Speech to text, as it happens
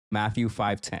Matthew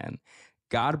 5:10.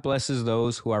 God blesses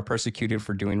those who are persecuted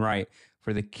for doing right,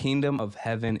 for the kingdom of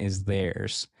heaven is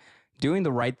theirs. Doing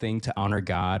the right thing to honor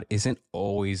God isn't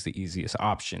always the easiest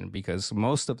option because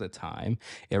most of the time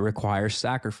it requires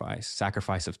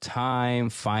sacrifice of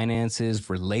time, finances,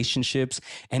 relationships,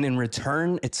 and in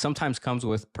return, it sometimes comes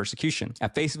with persecution.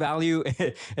 At face value,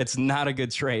 it's not a good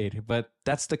trade, but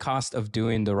that's the cost of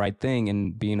doing the right thing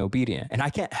and being obedient. And I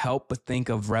can't help but think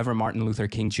of Reverend Martin Luther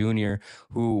King Jr.,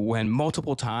 who, when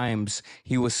multiple times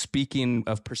he was speaking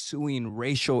of pursuing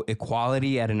racial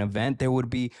equality at an event, there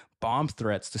would be bomb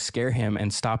threats to scare him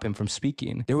and stop him from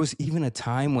speaking. There was even a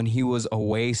time when he was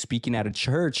away speaking at a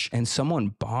church and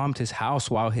someone bombed his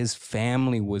house while his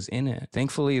family was in it.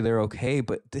 Thankfully, they're okay,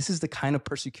 but this is the kind of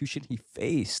persecution he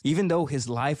faced. Even though his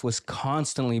life was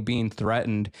constantly being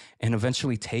threatened and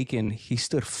eventually taken, he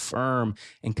stood firm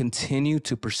and continued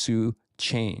to pursue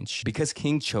change. Because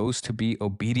King chose to be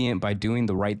obedient by doing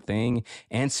the right thing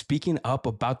and speaking up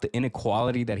about the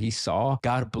inequality that he saw,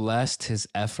 God blessed his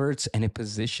efforts and it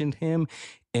positioned him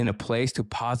in a place to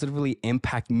positively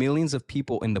impact millions of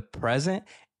people in the present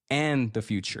and the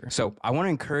future. So I want to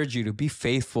encourage you to be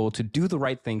faithful, to do the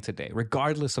right thing today,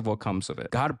 regardless of what comes of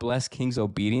it. God bless King's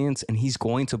obedience and he's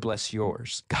going to bless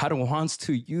yours. God wants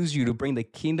to use you to bring the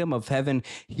kingdom of heaven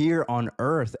here on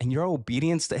earth, and your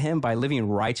obedience to him by living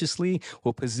righteously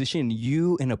will position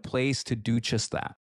you in a place to do just that.